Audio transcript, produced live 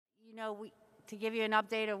To give you an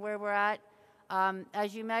update of where we're at,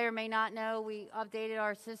 as you may or may not know, we updated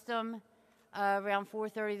our system around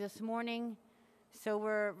 4:30 this morning. So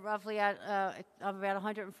we're roughly at about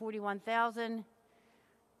 141,000.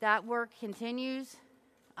 That work continues,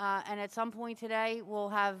 and at some point today, we'll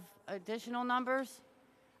have additional numbers,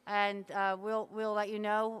 and we'll let you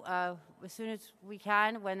know as soon as we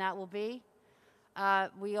can when that will be.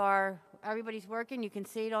 Everybody's working. You can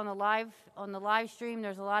see it on the live stream.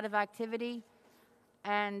 There's a lot of activity,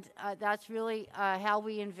 and that's really how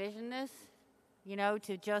we envision this.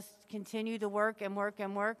 To just continue to work and work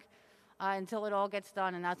and work until it all gets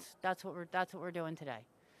done, and that's what we're doing today.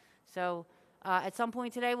 So at some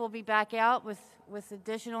point today, we'll be back out with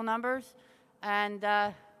additional numbers, and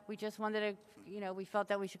we just wanted to, we felt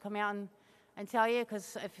that we should come out and tell you,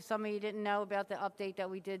 because if some of you didn't know about the update that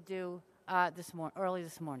we did do early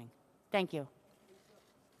this morning. Thank you.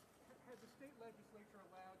 Has the state legislature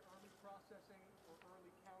allowed early processing or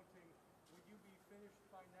early counting? Will you be finished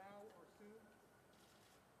by now or soon?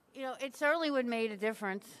 It certainly would make a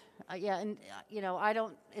difference.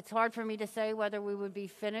 It's hard for me to say whether we would be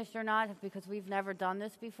finished or not because we've never done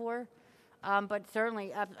this before. But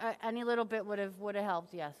certainly, any little bit would have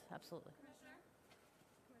helped. Yes, absolutely. Commissioner,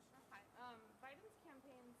 hi. Biden's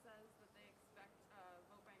campaign says that they expect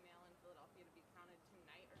vote by mail in Philadelphia to be counted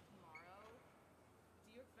tonight or tomorrow.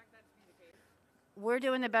 Do you expect that to be the case? We're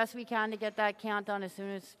doing the best we can to get that count done as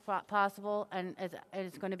soon as possible, and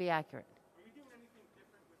it's going to be accurate. Are you doing anything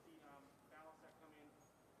different with the ballots that come in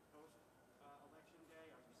post-election day?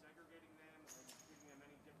 Are you segregating them? Are you treating them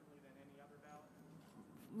any differently than any other ballot?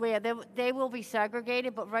 Yeah, they will be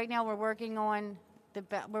segregated, but right now we're working on the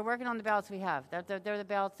ballots we have. They're the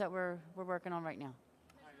ballots that we're working on right now.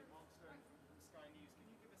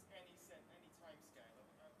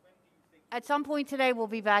 At some point today, we'll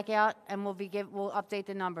be back out and we'll update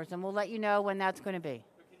the numbers, and we'll let you know when that's going to be.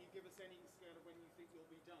 But can you give us any scale of when you think you'll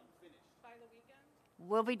be done, finished? By the weekend?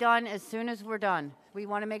 We'll be done as soon as we're done. We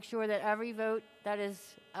want to make sure that every vote that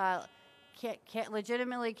is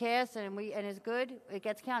legitimately cast and is good, it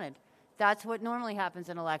gets counted. That's what normally happens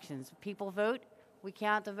in elections. People vote, we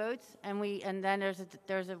count the votes, and then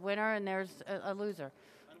there's a winner and there's a loser.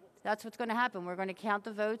 That's what's going to happen. We're going to count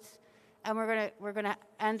the votes, and we're going to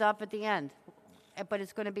end up at the end. But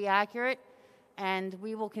it's going to be accurate, and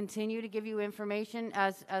we will continue to give you information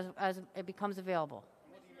as it becomes available.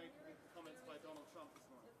 What do you make of the comments by Donald Trump this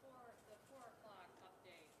morning? The 4 o'clock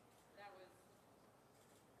update, that was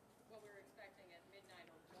what we were expecting at midnight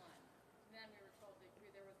or 1. Then we were told that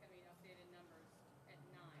there was going to be updated numbers at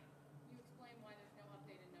 9. Can you explain why there's no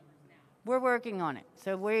updated numbers now? We're working on it.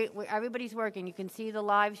 So everybody's working. You can see the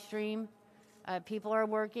live stream. People are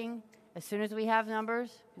working. As soon as we have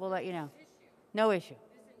numbers, we'll let you know. No issue.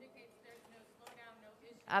 This indicates there's no slowdown, no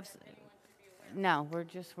issue. Absolutely. Anyone should be aware. No,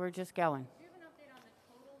 we're just going. Do you have an update on the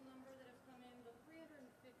total number that have come in? The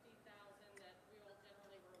 350,000 that we all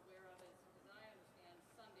generally were aware of is, as I understand,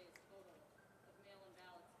 Sunday's total of mail-in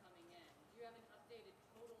ballots coming in. Do you have an updated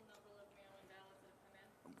total number of mail-in ballots that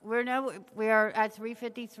have come in? We are at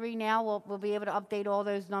 353 now. We'll be able to update all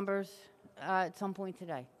those numbers at some point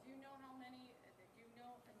today. Do you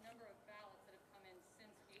know the number of ballots that have come in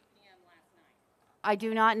since 8 p.m. last night? I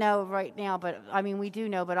do not know right now, but we do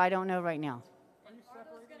know, but I don't know right now. Are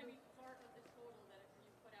those going to be part of the total that you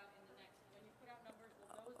put out in the next? When you put out numbers, will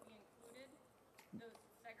those be included? Those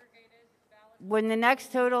segregated ballots? When the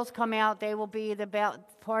next totals come out, they will be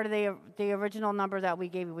part of the original number that we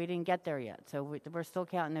gave you. We didn't get there yet, so we're still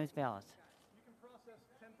counting those ballots. You can process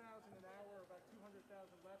 10,000 an hour, about 200,000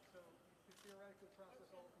 left, so you could theoretically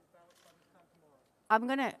process all of these ballots by this time tomorrow. I'm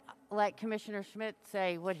going to let Commissioner Schmidt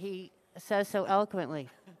say what he says so eloquently.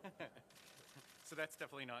 So that's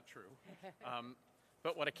definitely not true.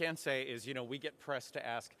 But what I can say is, we get pressed to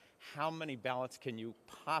ask, how many ballots can you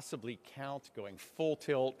possibly count going full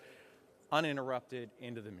tilt, uninterrupted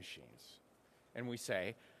into the machines? And we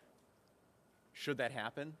say, should that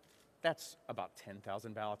happen? That's about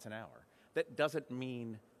 10,000 ballots an hour. That doesn't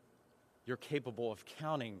mean you're capable of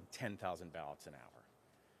counting 10,000 ballots an hour.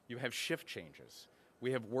 You have shift changes.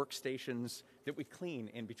 We have workstations that we clean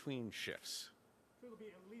in between shifts. So it'll be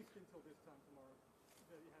at least until this time tomorrow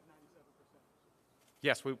that you have 97%.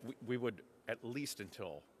 Yes, we would at least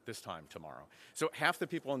until this time tomorrow. So half the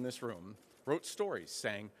people in this room wrote stories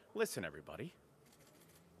saying, listen, everybody,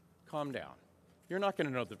 calm down. You're not going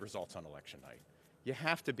to know the results on election night. You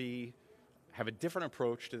have to have a different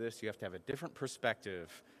approach to this. You have to have a different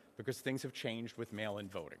perspective because things have changed with mail-in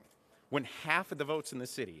voting. When half of the votes in the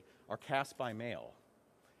city are cast by mail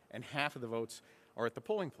and half of the votes are at the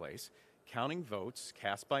polling place, counting votes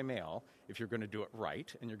cast by mail, if you're going to do it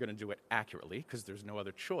right and you're going to do it accurately, because there's no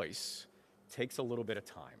other choice, takes a little bit of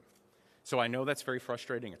time. So I know that's very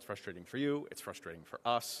frustrating. It's frustrating for you. It's frustrating for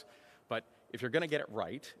us. But if you're going to get it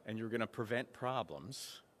right and you're going to prevent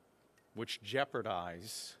problems which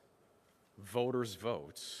jeopardize voters'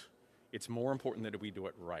 votes, it's more important that we do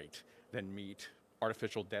it right than meet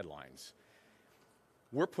artificial deadlines.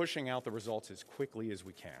 We're pushing out the results as quickly as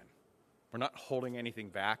we can. We're not holding anything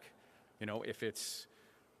back. You know, if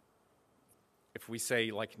we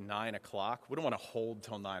say like 9 o'clock, we don't want to hold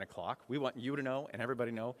till 9 o'clock. We want you to know and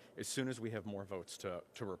everybody know as soon as we have more votes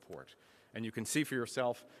to report. And you can see for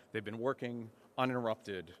yourself, they've been working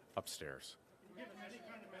uninterrupted upstairs.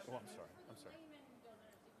 Oh, I'm sorry.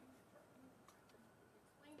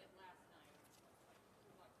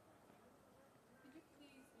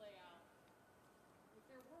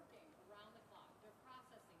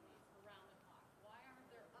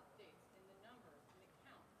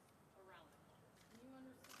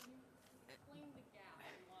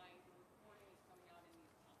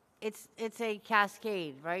 It's a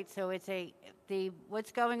cascade, right? So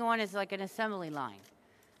what's going on is like an assembly line.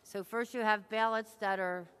 So first you have ballots that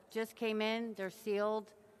just came in, they're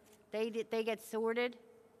sealed, they get sorted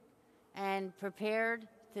and prepared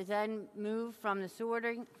to then move from the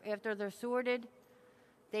sorting. After they're sorted,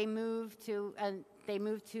 they move to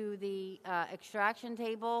the extraction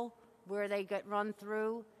table where they get run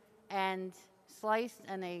through and sliced,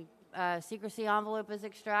 and a secrecy envelope is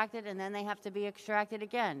extracted, and then they have to be extracted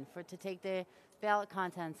again to take the ballot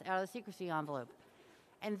contents out of the secrecy envelope.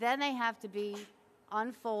 And then they have to be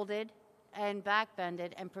unfolded and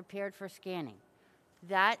backbended and prepared for scanning.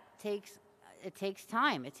 It takes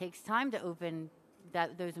time. It takes time to open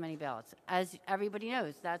those many ballots. As everybody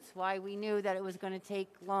knows, that's why we knew that it was going to take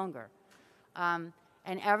longer. And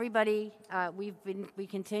everybody, we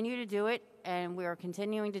continue to do it, and we are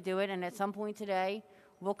continuing to do it. And at some point today,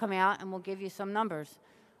 we'll come out and we'll give you some numbers.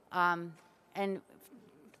 And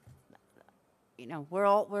you know, we're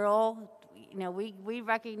all, you know, we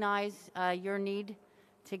recognize your need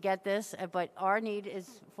to get this, but our need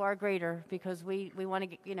is far greater because we want to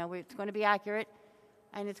get, you know, it's going to be accurate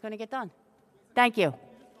and it's going to get done. Thank you.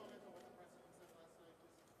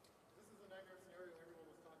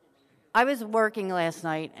 I was working last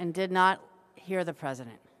night and did not hear the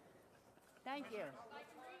president. Thank you.